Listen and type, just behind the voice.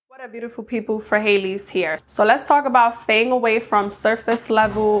Beautiful people, for Haley's here. So let's talk about staying away from surface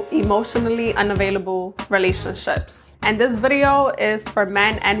level, emotionally unavailable relationships. And this video is for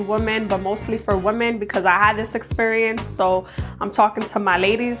men and women, but mostly for women because I had this experience. So I'm talking to my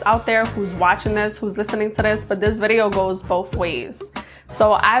ladies out there who's watching this, who's listening to this, but this video goes both ways.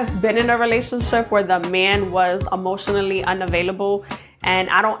 So I've been in a relationship where the man was emotionally unavailable.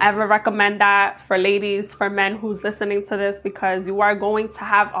 And I don't ever recommend that for ladies, for men who's listening to this, because you are going to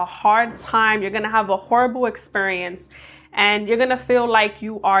have a hard time. You're going to have a horrible experience and you're going to feel like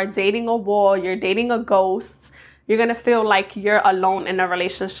you are dating a wall. You're dating a ghost. You're going to feel like you're alone in a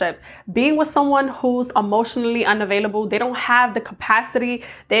relationship. Being with someone who's emotionally unavailable, they don't have the capacity.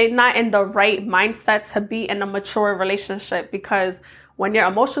 They're not in the right mindset to be in a mature relationship, because when you're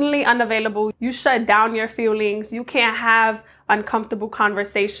emotionally unavailable, you shut down your feelings. You can't have uncomfortable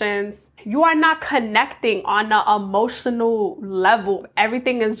conversations. You are not connecting on an emotional level.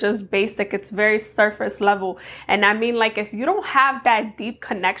 Everything is just basic. It's very surface level. And I mean, like, if you don't have that deep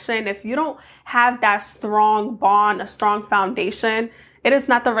connection, if you don't have that strong bond, a strong foundation, it is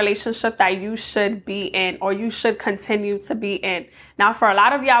not the relationship that you should be in or you should continue to be in. Now, for a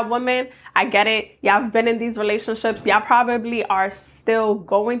lot of y'all women, I get it. Y'all have been in these relationships. Y'all probably are still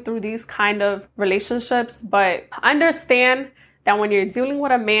going through these kind of relationships, but understand that when you're dealing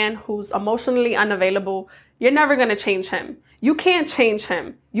with a man who's emotionally unavailable, you're never going to change him. You can't change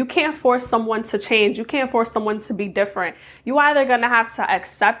him. You can't force someone to change. You can't force someone to be different. You either going to have to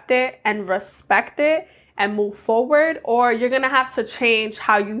accept it and respect it and move forward, or you're going to have to change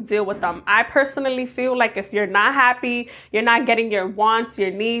how you deal with them. I personally feel like if you're not happy, you're not getting your wants,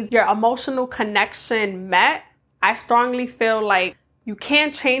 your needs, your emotional connection met, I strongly feel like you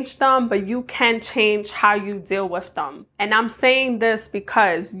can't change them, but you can change how you deal with them. And I'm saying this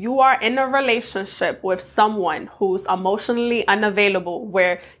because you are in a relationship with someone who's emotionally unavailable,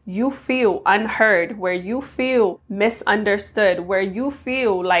 where you feel unheard, where you feel misunderstood, where you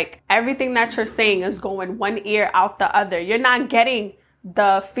feel like everything that you're saying is going one ear out the other. You're not getting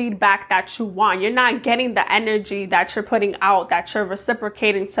the feedback that you want. You're not getting the energy that you're putting out, that you're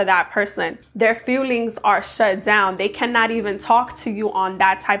reciprocating to that person. Their feelings are shut down. They cannot even talk to you on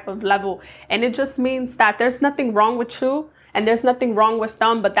that type of level. And it just means that there's nothing wrong with you and there's nothing wrong with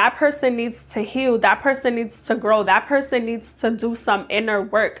them, but that person needs to heal. That person needs to grow. That person needs to do some inner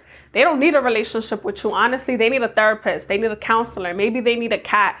work. They don't need a relationship with you. Honestly, they need a therapist. They need a counselor. Maybe they need a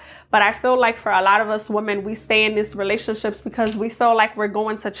cat. But I feel like for a lot of us women, we stay in these relationships because we feel like we're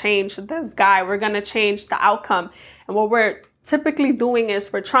going to change this guy. We're going to change the outcome. And what we're typically doing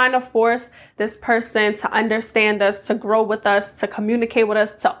is we're trying to force this person to understand us, to grow with us, to communicate with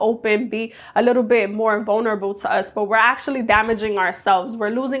us, to open, be a little bit more vulnerable to us. But we're actually damaging ourselves.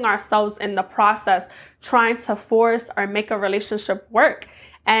 We're losing ourselves in the process, trying to force or make a relationship work.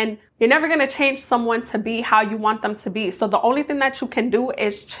 And you're never going to change someone to be how you want them to be. So the only thing that you can do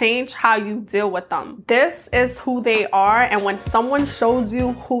is change how you deal with them. This is who they are. And when someone shows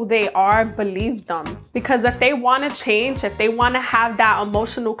you who they are, believe them. Because if they want to change, if they want to have that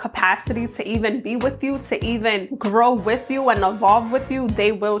emotional capacity to even be with you, to even grow with you and evolve with you,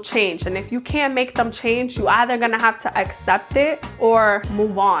 they will change. And if you can't make them change, you either going to have to accept it or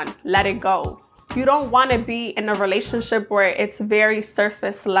move on, let it go. You don't want to be in a relationship where it's very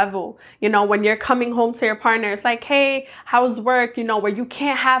surface level. You know, when you're coming home to your partner, it's like, hey, how's work? You know, where you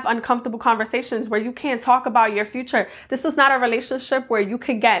can't have uncomfortable conversations, where you can't talk about your future. This is not a relationship where you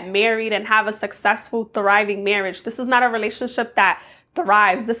could get married and have a successful, thriving marriage. This is not a relationship that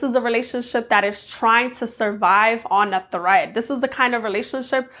thrives. This is a relationship that is trying to survive on a thread. This is the kind of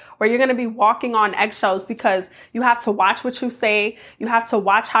relationship where you're going to be walking on eggshells because you have to watch what you say. You have to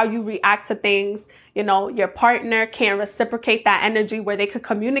watch how you react to things. You know, your partner can reciprocate that energy, where they could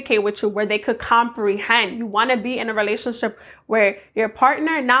communicate with you, where they could comprehend. You want to be in a relationship where your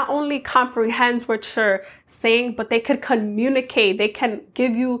partner not only comprehends what you're saying, but they could communicate. They can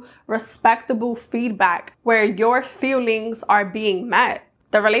give you respectable feedback where your feelings are being met.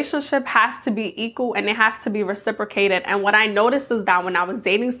 The relationship has to be equal and it has to be reciprocated. And what I noticed is that when I was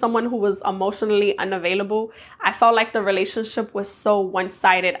dating someone who was emotionally unavailable, I felt like the relationship was so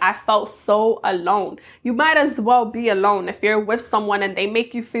one-sided. I felt so alone. You might as well be alone if you're with someone and they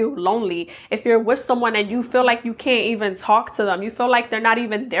make you feel lonely. If you're with someone and you feel like you can't even talk to them, you feel like they're not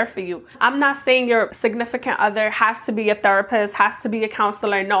even there for you. I'm not saying your significant other has to be a therapist, has to be a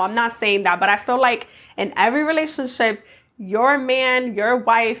counselor. No, I'm not saying that. But I feel like in every relationship, your man, your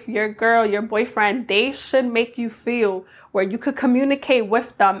wife, your girl, your boyfriend, they should make you feel where you could communicate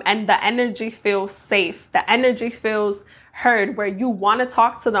with them and the energy feels safe. The energy feels heard, where you want to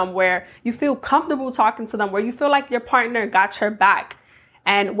talk to them, where you feel comfortable talking to them, where you feel like your partner got your back.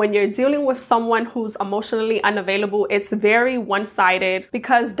 And when you're dealing with someone who's emotionally unavailable, it's very one-sided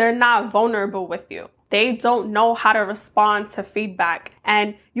because they're not vulnerable with you. They don't know how to respond to feedback.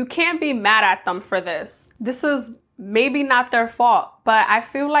 And you can't be mad at them for this. This is maybe not their fault, but I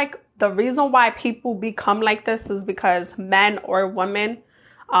feel like the reason why people become like this is because men or women,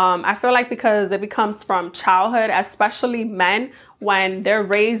 I feel like because it becomes from childhood, especially men, when they're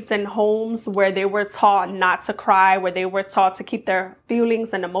raised in homes where they were taught not to cry, where they were taught to keep their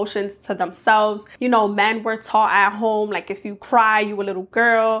feelings and emotions to themselves. You know, men were taught at home, like if you cry, you a little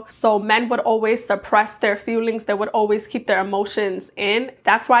girl. So men would always suppress their feelings. They would always keep their emotions in.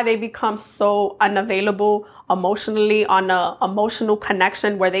 That's why they become so unavailable emotionally on a emotional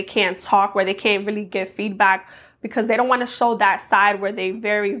connection where they can't talk, where they can't really give feedback, because they don't want to show that side where they're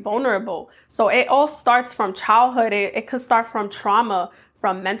very vulnerable. So it all starts from childhood. It could start from trauma,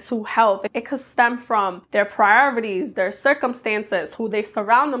 from mental health. It could stem from their priorities, their circumstances, who they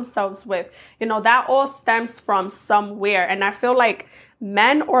surround themselves with. You know, that all stems from somewhere. And I feel like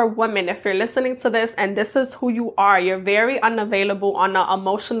men or women, if you're listening to this and this is who you are, you're very unavailable on an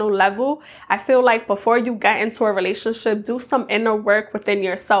emotional level. I feel like before you get into a relationship, do some inner work within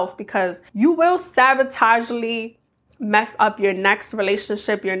yourself, because you will sabotagely mess up your next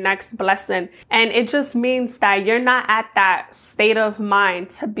relationship, your next blessing. And it just means that you're not at that state of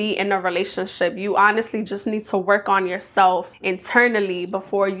mind to be in a relationship. You honestly just need to work on yourself internally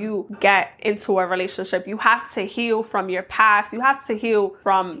before you get into a relationship. You have to heal from your past. You have to heal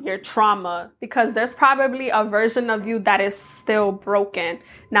from your trauma, because there's probably a version of you that is still broken.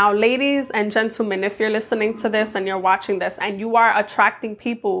 Now, ladies and gentlemen, if you're listening to this and you're watching this and you are attracting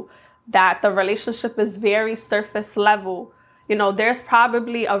people that the relationship is very surface level, you know, there's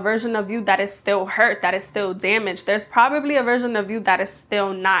probably a version of you that is still hurt, that is still damaged. There's probably a version of you that is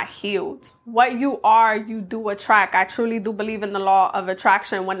still not healed. What you are, you do attract. I truly do believe in the law of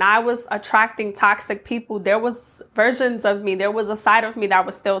attraction. When I was attracting toxic people, there was versions of me. There was a side of me that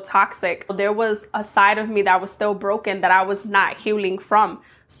was still toxic. There was a side of me that was still broken, that I was not healing from.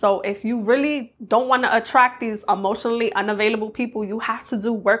 So if you really don't want to attract these emotionally unavailable people, you have to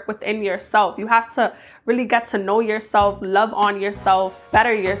do work within yourself. You have to really get to know yourself, love on yourself,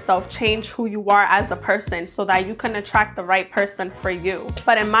 better yourself, change who you are as a person so that you can attract the right person for you.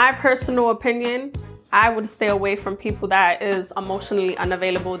 But in my personal opinion, I would stay away from people that is emotionally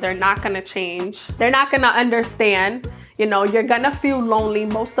unavailable. They're not going to change. They're not going to understand. You know, you're going to feel lonely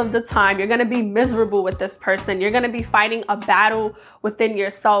most of the time. You're going to be miserable with this person. You're going to be fighting a battle within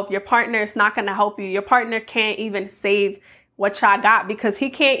yourself. Your partner is not going to help you. Your partner can't even save what y'all got, because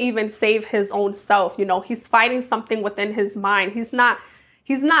he can't even save his own self. You know, he's fighting something within his mind. He's not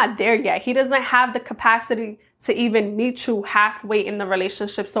there yet. He doesn't have the capacity to even meet you halfway in the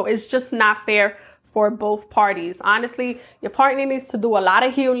relationship. So it's just not fair for both parties. Honestly, your partner needs to do a lot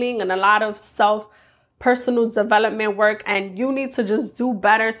of healing and a lot of personal development work, and you need to just do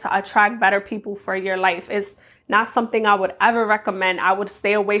better to attract better people for your life. It's not something I would ever recommend. I would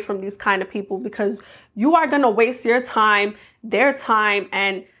stay away from these kind of people, because you are going to waste your time, their time,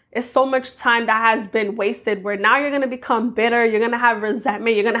 and it's so much time that has been wasted where now you're going to become bitter. You're going to have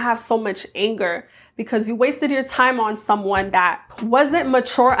resentment. You're going to have so much anger because you wasted your time on someone that wasn't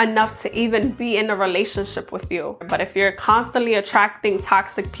mature enough to even be in a relationship with you. But if you're constantly attracting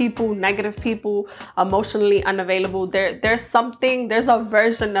toxic people, negative people, emotionally unavailable, there's a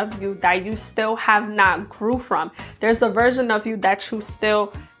version of you that you still have not grew from. There's a version of you that you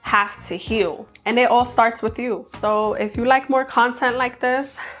still have to heal. And it all starts with you. So if you like more content like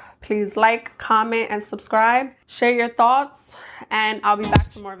this, please like, comment, and subscribe. Share your thoughts, and I'll be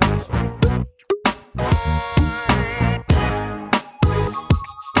back for more videos.